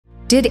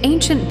Did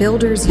ancient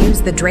builders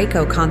use the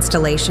Draco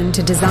constellation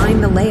to design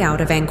the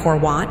layout of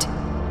Angkor Wat?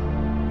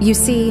 You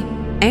see,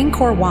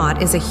 Angkor Wat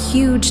is a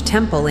huge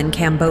temple in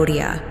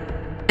Cambodia,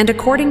 and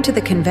according to the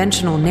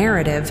conventional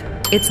narrative,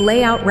 its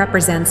layout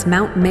represents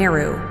Mount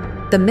Meru,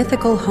 the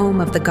mythical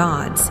home of the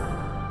gods.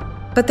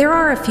 But there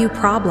are a few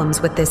problems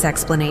with this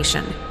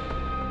explanation.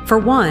 For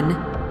one,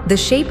 the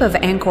shape of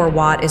Angkor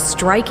Wat is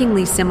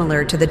strikingly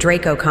similar to the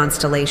Draco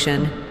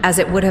constellation, as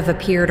it would have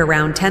appeared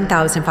around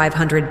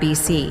 10,500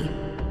 BC.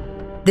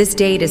 This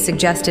date is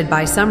suggested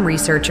by some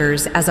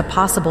researchers as a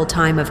possible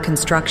time of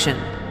construction.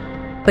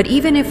 But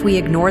even if we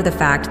ignore the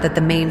fact that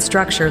the main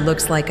structure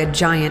looks like a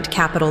giant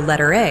capital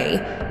letter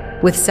A,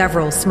 with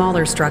several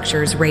smaller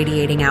structures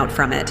radiating out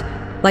from it,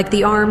 like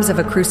the arms of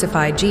a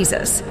crucified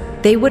Jesus,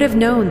 they would have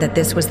known that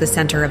this was the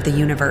center of the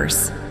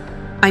universe.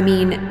 I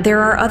mean,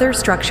 there are other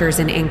structures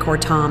in Angkor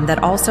Thom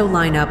that also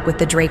line up with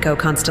the Draco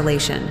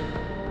constellation.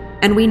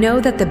 And we know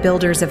that the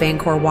builders of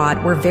Angkor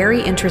Wat were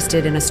very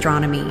interested in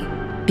astronomy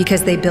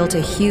because they built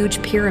a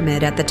huge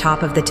pyramid at the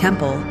top of the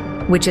temple,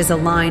 which is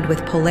aligned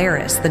with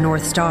Polaris, the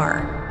North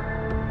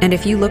Star. And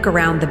if you look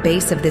around the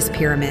base of this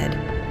pyramid,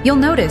 you'll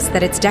notice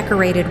that it's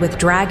decorated with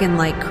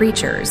dragon-like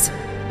creatures,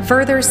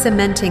 further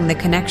cementing the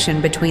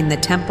connection between the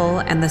temple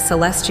and the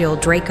celestial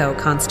Draco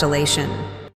constellation.